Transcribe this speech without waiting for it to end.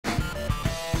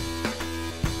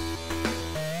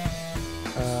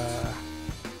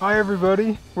Hi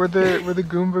everybody, we're the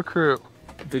Goomba crew.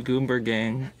 The Goomber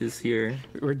gang is here.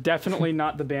 We're definitely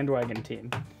not the bandwagon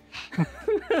team.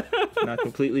 Not a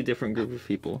completely different group of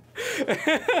people.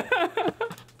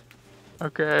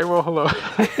 Okay, well hello.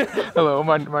 Hello,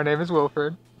 my name is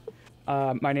Wilfred.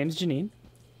 My name's Janine.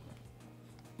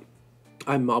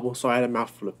 I'm Marble, so I had a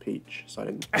mouthful of peach, so I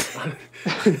didn't.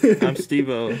 I'm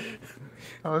STEVO.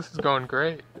 Oh, this is going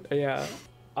great. Yeah.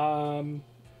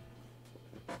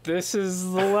 This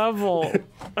is the level.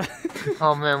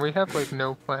 Oh man, we have like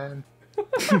no plan.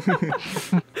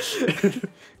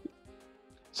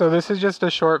 So this is just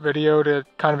a short video to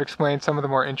kind of explain some of the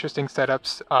more interesting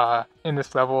setups in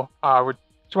this level. We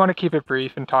just want to keep it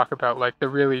brief and talk about like the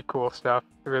really cool stuff,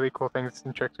 the really cool things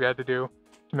and tricks we had to do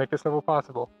to make this level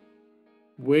possible.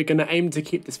 We're going to aim to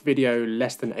keep this video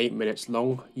less than 8 minutes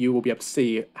long. You will be able to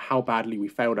see how badly we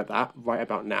failed at that right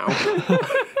about now.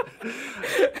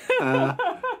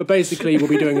 But basically, we'll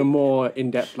be doing a more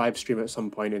in-depth live stream at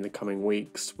some point in the coming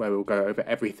weeks where we'll go over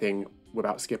everything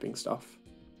without skipping stuff.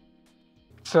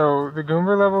 So the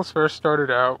Goomba levels first started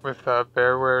out with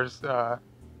BearWare's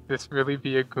this really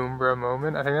be a Goomba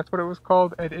moment. I think that's what it was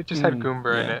called. It just had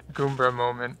Goomba in it. Goomba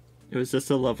moment. It was just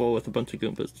a level with a bunch of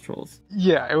Goombas trolls.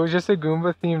 Yeah, it was just a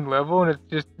Goomba themed level, and it's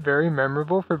just very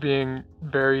memorable for being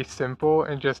very simple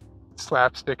and just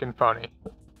slapstick and funny.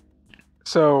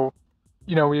 So,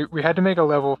 you know, we had to make a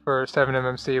level for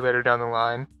 7MMC later down the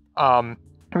line.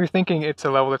 We're thinking it's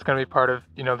a level that's going to be part of,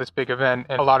 you know, this big event,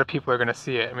 and a lot of people are going to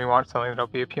see it, and we want something that'll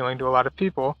be appealing to a lot of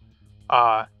people.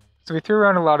 So we threw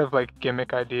around a lot of like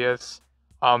gimmick ideas,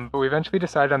 but we eventually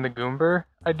decided on the Goomber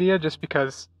idea just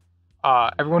because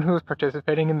everyone who was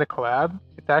participating in the collab,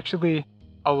 it's actually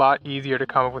a lot easier to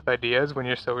come up with ideas when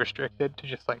you're so restricted to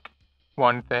just like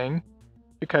one thing,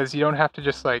 because you don't have to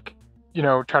just like, you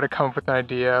know, try to come up with an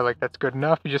idea like that's good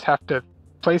enough. You just have to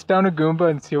place down a Goomba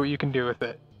and see what you can do with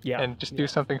it. Yeah, and just do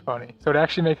something funny. So it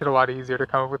actually makes it a lot easier to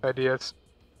come up with ideas.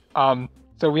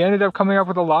 So we ended up coming up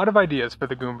with a lot of ideas for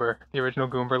the Goomber, the original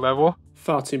Goomber level.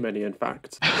 Far too many, in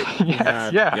fact.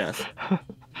 Yes.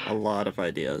 A lot of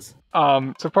ideas.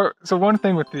 So one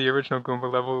thing with the original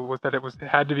Goomba level was that it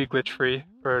had to be glitch free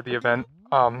for the event.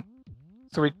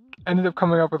 So we ended up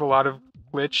coming up with a lot of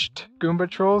glitched Goomba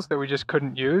trolls that we just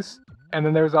couldn't use. And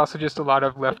then there was also just a lot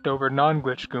of leftover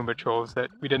non-glitched Goomba trolls that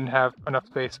we didn't have enough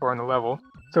space for in the level.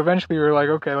 So eventually we were like,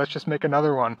 okay, let's just make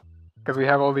another one. Because we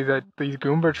have all these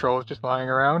Goomba trolls just lying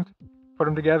around. Put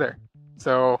them together.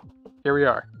 So here we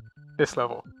are. This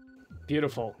level.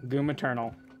 Beautiful. GOOM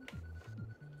Eternal.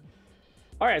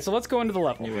 Alright, so let's go into the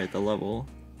level. Anyway, the level.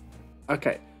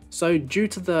 Okay, so due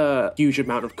to the huge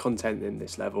amount of content in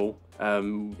this level,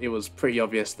 it was pretty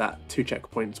obvious that 2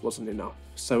 checkpoints wasn't enough.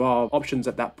 So our options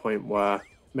at that point were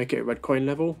make it a red coin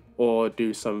level, or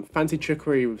do some fancy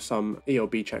trickery with some E or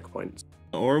B checkpoints.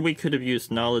 Or we could have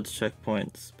used knowledge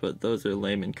checkpoints, but those are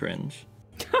lame and cringe.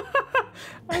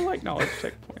 I like knowledge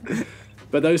checkpoints.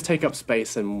 But those take up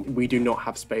space, and we do not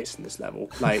have space in this level.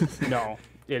 Like, no.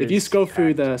 If you scroll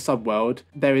through the subworld,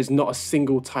 there is not a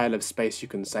single tile of space you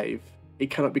can save. It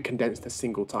cannot be condensed to a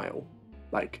single tile.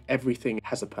 Like, everything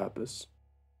has a purpose.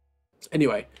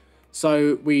 Anyway,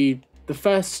 so the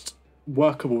first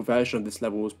workable version of this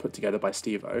level was put together by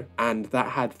STEVO, and that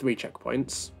had 3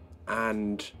 checkpoints.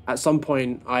 And at some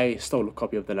point, I stole a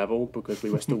copy of the level because we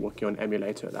were still working on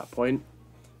emulator at that point.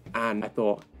 And I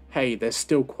thought, hey, there's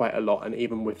still quite a lot, and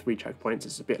even with 3 checkpoints,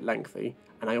 it's a bit lengthy.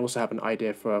 And I also have an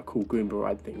idea for a cool Goomba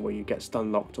ride thing where you get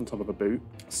Stunlocked on top of a boot.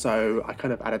 So I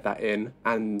kind of added that in,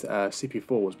 and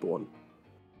CP4 was born.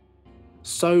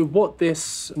 So what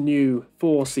this new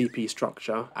 4 CP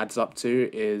structure adds up to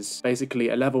is basically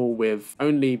a level with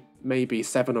only maybe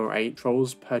 7 or 8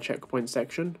 trolls per checkpoint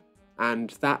section. And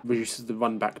that reduces the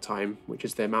run back time, which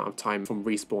is the amount of time from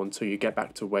respawn till you get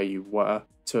back to where you were,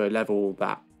 to a level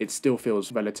that it still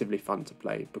feels relatively fun to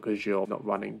play because you're not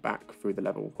running back through the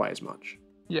level quite as much.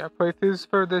 Yeah, playthroughs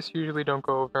for this usually don't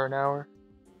go over an hour.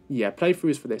 Yeah,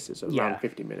 playthroughs for this is around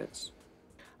 50 minutes.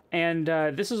 And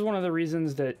this is one of the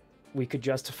reasons that we could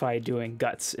justify doing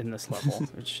guts in this level,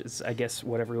 which is, I guess,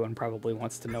 what everyone probably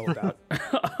wants to know about,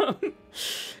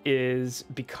 is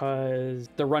because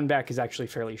the run back is actually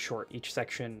fairly short. Each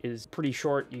section is pretty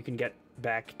short. You can get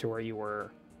back to where you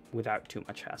were without too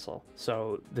much hassle.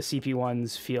 So the CP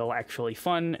ones feel actually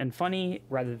fun and funny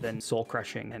rather than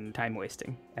soul-crushing and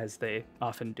time-wasting, as they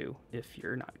often do if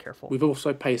you're not careful. We've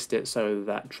also paced it so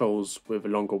that trolls with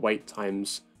longer wait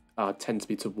times tend to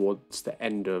be towards the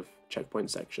end of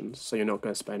checkpoint sections, so you're not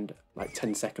going to spend like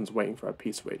 10 seconds waiting for a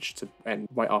P-switch to end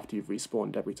right after you've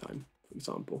respawned every time, for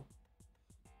example.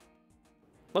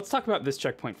 Let's talk about this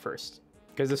checkpoint first,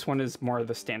 because this one is more of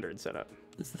the standard setup.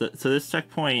 So this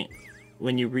checkpoint,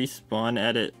 when you respawn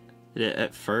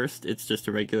at first, it's just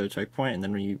a regular checkpoint, and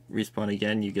then when you respawn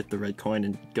again, you get the red coin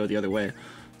and go the other way.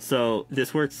 So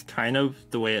this works kind of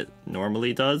the way it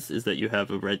normally does, is that you have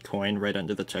a red coin right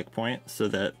under the checkpoint so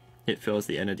that it fills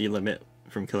the entity limit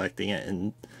from collecting it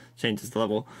and changes the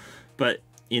level. But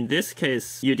in this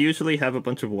case, you'd usually have a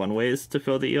bunch of one-ways to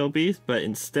fill the ELB, but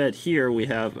instead here we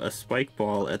have a spike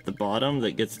ball at the bottom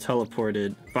that gets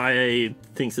teleported by a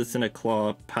thinks it's in a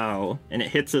claw POW, and it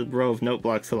hits a row of note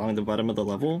blocks along the bottom of the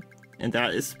level, and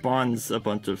that spawns a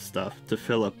bunch of stuff to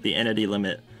fill up the entity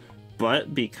limit.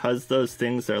 But because those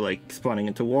things are like spawning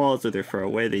into walls or they're far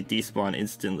away, they despawn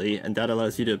instantly, and that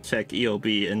allows you to check ELB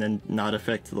and then not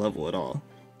affect the level at all.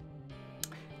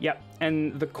 Yep,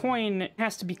 and the coin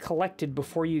has to be collected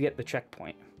before you get the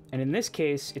checkpoint. And in this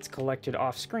case, it's collected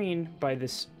off screen by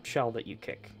this shell that you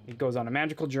kick. It goes on a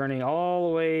magical journey all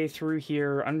the way through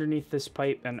here, underneath this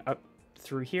pipe, and up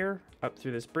through here, up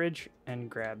through this bridge,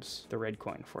 and grabs the red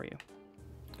coin for you.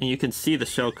 And you can see the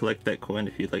shell collect that coin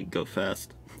if you like go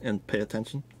fast and pay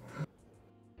attention.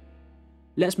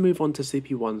 Let's move on to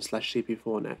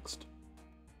CP1/CP4 next.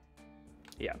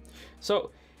 Yeah, so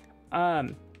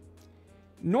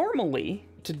normally,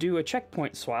 to do a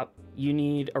checkpoint swap, you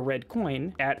need a red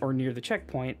coin at or near the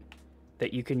checkpoint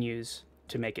that you can use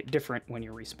to make it different when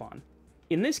you respawn.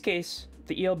 In this case,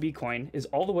 the ELB coin is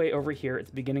all the way over here at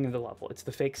the beginning of the level. It's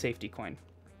the fake safety coin.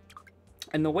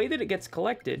 And the way that it gets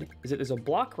collected is that there's a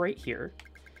block right here,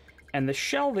 and the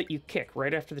shell that you kick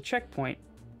right after the checkpoint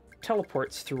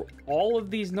teleports through all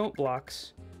of these note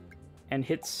blocks and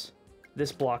hits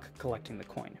this block collecting the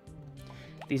coin.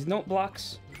 These note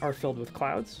blocks are filled with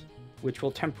clouds, which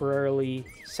will temporarily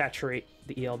saturate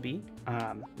the ELB,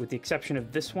 with the exception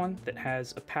of this one that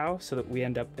has a POW, so that we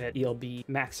end up at ELB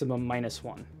maximum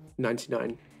 -1.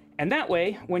 99. And that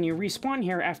way, when you respawn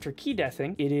here after key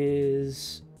deathing, it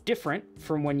is different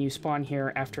from when you spawn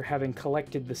here after having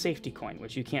collected the safety coin,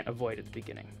 which you can't avoid at the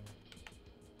beginning.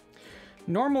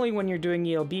 Normally, when you're doing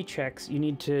ELB checks, you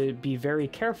need to be very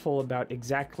careful about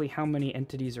exactly how many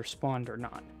entities are spawned or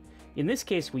not. In this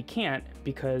case, we can't,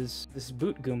 because this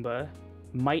boot Goomba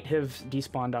might have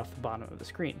despawned off the bottom of the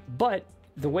screen. But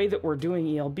the way that we're doing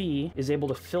ELB is able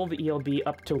to fill the ELB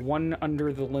up to 1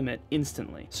 under the limit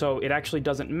instantly. So it actually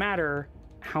doesn't matter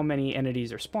how many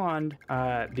entities are spawned,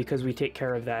 because we take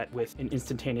care of that with an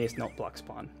instantaneous note block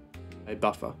spawn. A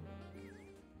buffer.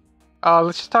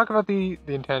 Let's just talk about the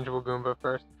Intangible Goomba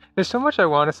first. There's so much I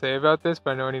want to say about this,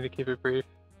 but I know I need to keep it brief.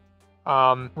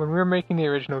 When we were making the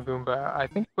original Goomba, I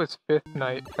think it was Fifth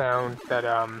Night found that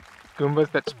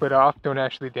Goombas that split off don't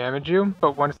actually damage you,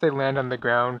 but once they land on the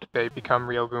ground, they become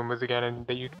real Goombas again, and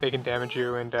they can damage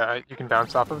you, and you can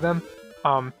bounce off of them.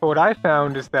 But what I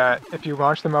found is that if you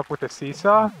launch them up with a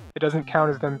seesaw, it doesn't count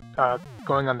as them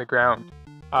going on the ground.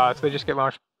 So they just get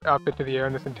launched up into the air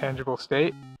in this intangible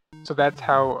state. So that's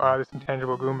how this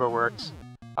Intangible Goomba works.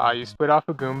 You split off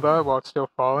a Goomba while it's still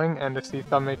falling, and the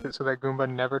seesaw makes it so that Goomba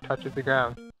never touches the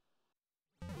ground.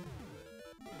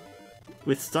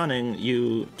 With stunning,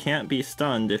 you can't be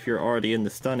stunned if you're already in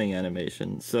the stunning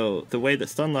animation. So the way that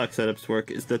Stunlock setups work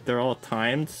is that they're all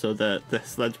timed so that the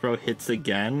Sledge Bro hits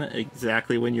again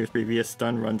exactly when your previous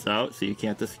stun runs out, so you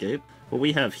can't escape. What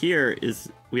we have here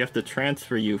is we have to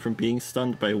transfer you from being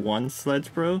stunned by one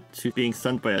Sledge Bro to being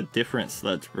stunned by a different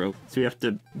Sledge Bro. So we have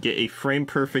to get a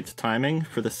frame-perfect timing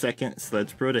for the second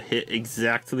Sledge Bro to hit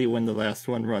exactly when the last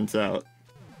one runs out.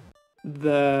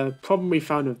 The problem we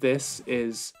found with this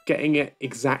is getting it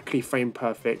exactly frame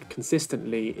perfect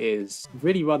consistently is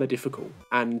really rather difficult,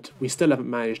 and we still haven't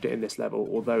managed it in this level,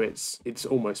 although it's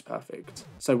almost perfect.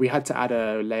 So we had to add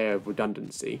a layer of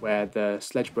redundancy where the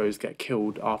Sledge Bros get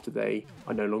killed after they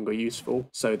are no longer useful,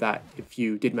 so that if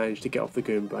you did manage to get off the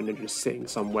Goomba and you're just sitting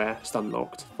somewhere stun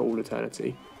locked for all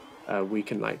eternity, we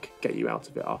can get you out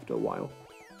of it after a while.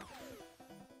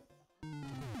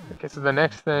 Okay, so the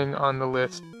next thing on the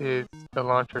list is the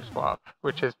launcher swap,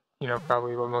 which is,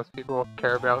 probably what most people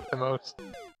care about the most.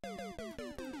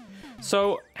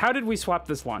 So, how did we swap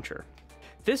this launcher?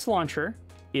 This launcher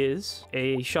is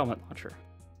a Shellmet launcher.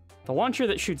 The launcher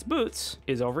that shoots boots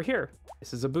is over here.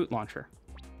 This is a boot launcher.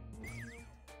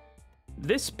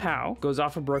 This POW goes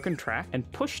off a broken track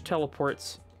and push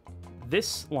teleports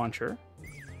this launcher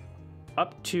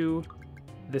up to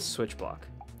this switch block.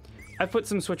 I've put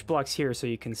some switch blocks here so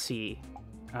you can see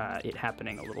it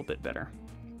happening a little bit better.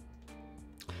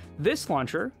 This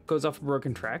launcher goes off a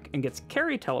broken track and gets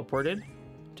carry teleported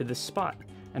to this spot.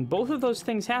 And both of those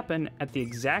things happen at the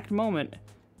exact moment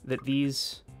that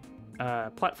these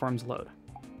platforms load,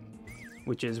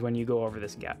 which is when you go over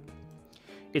this gap.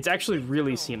 It's actually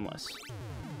really seamless.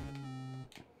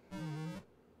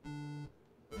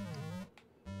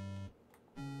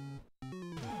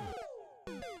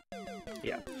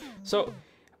 So,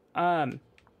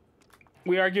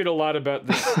 we argued a lot about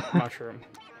this mushroom.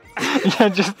 Yeah,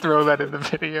 just throw that in the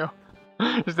video.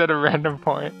 Just at a random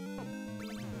point.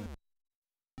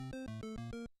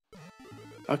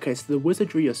 Okay, so the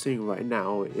wizardry you're seeing right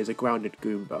now is a grounded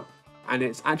Goomba. And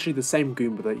it's actually the same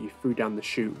Goomba that you threw down the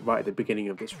chute right at the beginning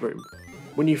of this room.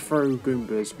 When you throw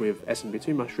Goombas with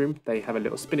SMB2 mushroom, they have a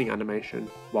little spinning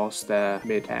animation whilst they're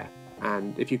mid-air.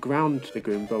 And if you ground the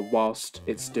Goomba whilst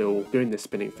it's still doing this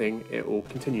spinning thing, it will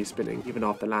continue spinning even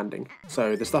after landing.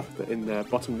 So the stuff that in the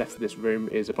bottom left of this room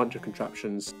is a bunch of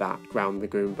contraptions that ground the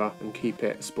Goomba and keep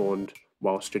it spawned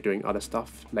whilst you're doing other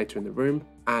stuff later in the room.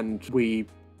 And we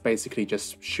basically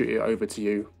just shoot it over to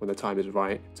you when the time is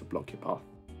right to block your path.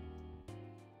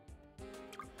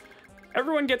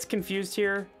 Everyone gets confused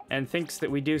here and thinks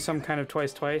that we do some kind of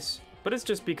twice, but it's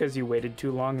just because you waited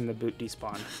too long and the boot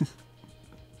despawned.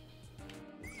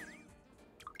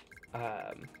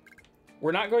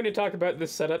 We're not going to talk about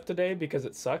this setup today because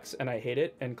it sucks and I hate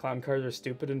it, and Clowncars are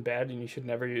stupid and bad and you should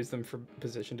never use them for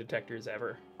position detectors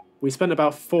ever. We spent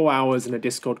about 4 hours in a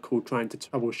Discord call trying to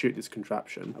troubleshoot this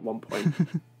contraption at one point.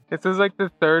 This is like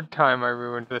the 3rd time I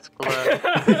ruined this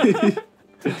collab.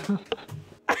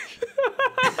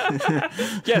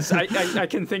 Yes, I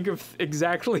can think of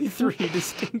exactly 3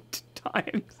 distinct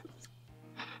times.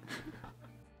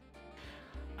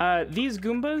 These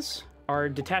Goombas are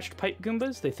detached pipe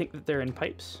Goombas. They think that they're in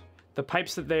pipes. The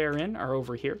pipes that they are in are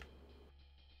over here.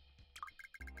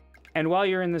 And while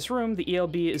you're in this room, the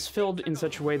ELB is filled in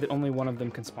such a way that only one of them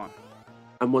can spawn.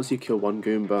 And once you kill one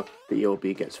Goomba, the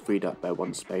ELB gets freed up by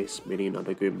one space, meaning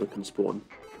another Goomba can spawn.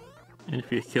 And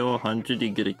if you kill 100,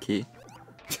 you get a key.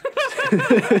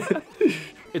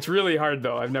 It's really hard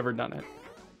though, I've never done it.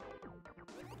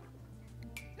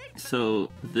 So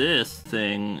this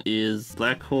thing is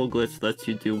black hole glitch lets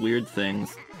you do weird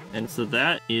things. And so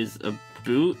that is a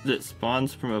boot that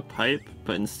spawns from a pipe,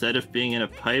 but instead of being in a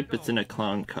pipe, it's in a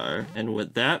Clowncar. And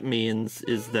what that means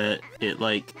is that it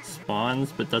like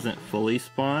spawns but doesn't fully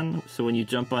spawn. So when you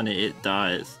jump on it, it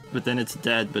dies. But then it's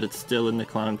dead, but it's still in the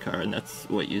Clowncar, and that's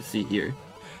what you see here.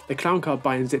 The Clowncar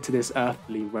binds it to this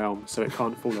earthly realm so it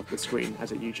can't fall off the screen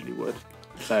as it usually would.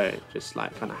 So it just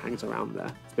like kind of hangs around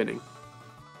there, spinning.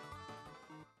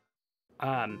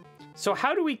 So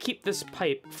how do we keep this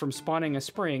pipe from spawning a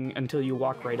spring until you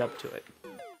walk right up to it?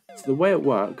 So the way it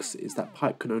works is that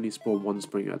pipe can only spawn one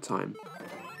spring at a time.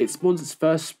 It spawns its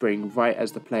first spring right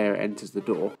as the player enters the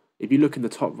door. If you look in the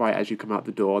top right as you come out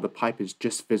the door, the pipe is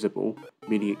just visible,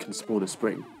 meaning it can spawn a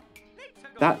spring.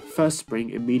 That first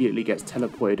spring immediately gets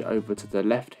teleported over to the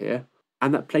left here,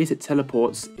 and that place it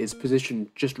teleports is positioned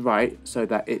just right so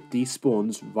that it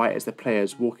despawns right as the player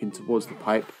is walking towards the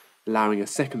pipe, allowing a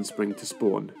second spring to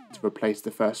spawn to replace the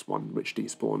first one which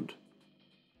despawned.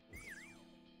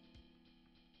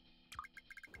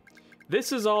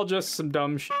 This is all just some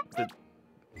dumb shit that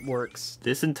works.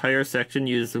 This entire section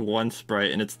uses one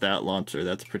sprite, and it's that launcher.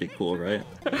 That's pretty cool, right?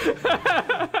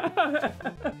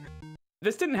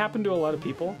 This didn't happen to a lot of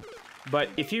people, but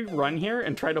if you run here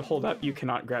and try to hold up, you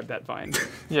cannot grab that vine.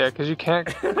 Yeah, because you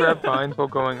can't grab vines while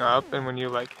going up, and when you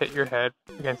like hit your head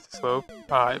against the slope,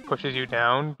 it pushes you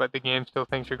down, but the game still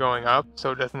thinks you're going up,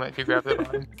 so it doesn't let you grab the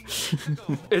vine.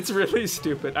 It's really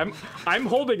stupid. I'm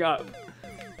holding up.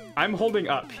 I'm holding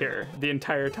up here the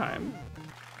entire time.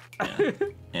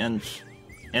 And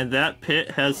that pit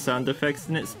has sound effects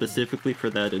in it specifically for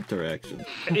that interaction.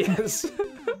 Yes.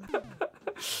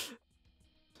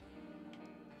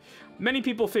 Many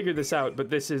people figure this out, but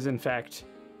this is in fact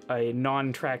a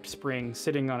non-tracked spring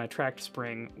sitting on a tracked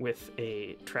spring with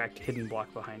a tracked hidden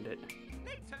block behind it.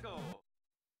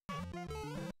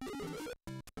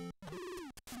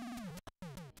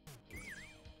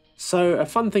 So a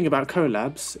fun thing about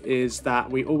collabs is that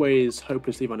we always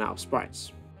hopelessly run out of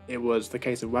sprites. It was the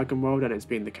case in Wagon World and it's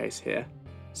been the case here.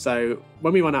 So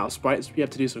when we run out of sprites, we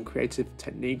have to do some creative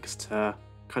techniques to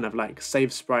kind of like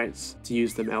save sprites to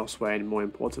use them elsewhere in more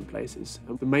important places.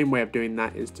 And the main way of doing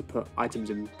that is to put items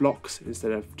in blocks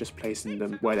instead of just placing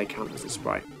them where they count as a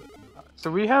sprite. So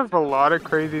we have a lot of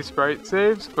crazy sprite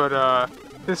saves, but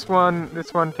this one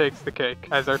takes the cake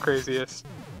as our craziest.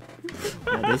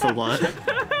 Yeah, there's a lot.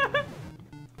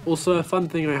 Also, a fun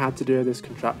thing I had to do with this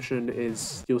contraption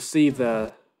is you'll see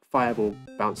the fireball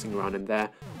bouncing around in there.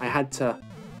 I had to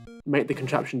make the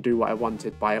contraption do what I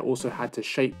wanted, but I also had to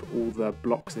shape all the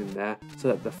blocks in there so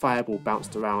that the fireball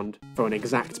bounced around for an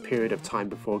exact period of time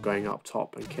before going up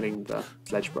top and killing the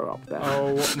sledge bro up there.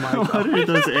 Oh my god. What are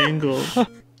those angles?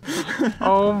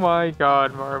 Oh my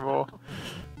god, Marble.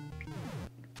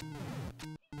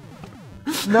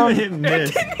 No, It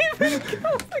missed.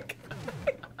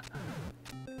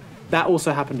 That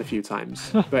also happened a few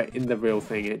times, but in the real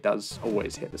thing, it does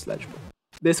always hit the sledge.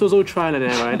 This was all trial and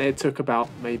error, and it took about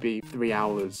maybe 3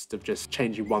 hours of just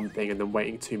changing one thing and then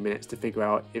waiting 2 minutes to figure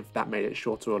out if that made it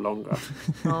shorter or longer.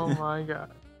 Oh my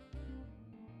god.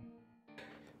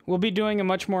 We'll be doing a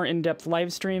much more in-depth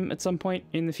live stream at some point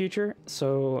in the future,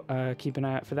 so keep an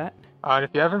eye out for that. And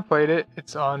if you haven't played it,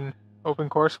 it's on Open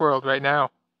Course World right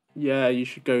now. Yeah, you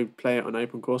should go play it on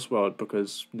Open Course World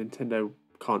because Nintendo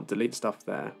can't delete stuff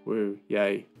there. Woo,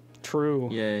 yay. True.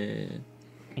 Yay.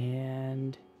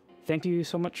 And thank you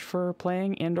so much for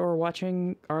playing and or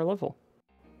watching our level.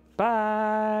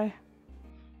 Bye!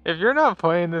 If you're not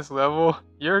playing this level,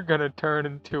 you're gonna turn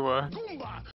into a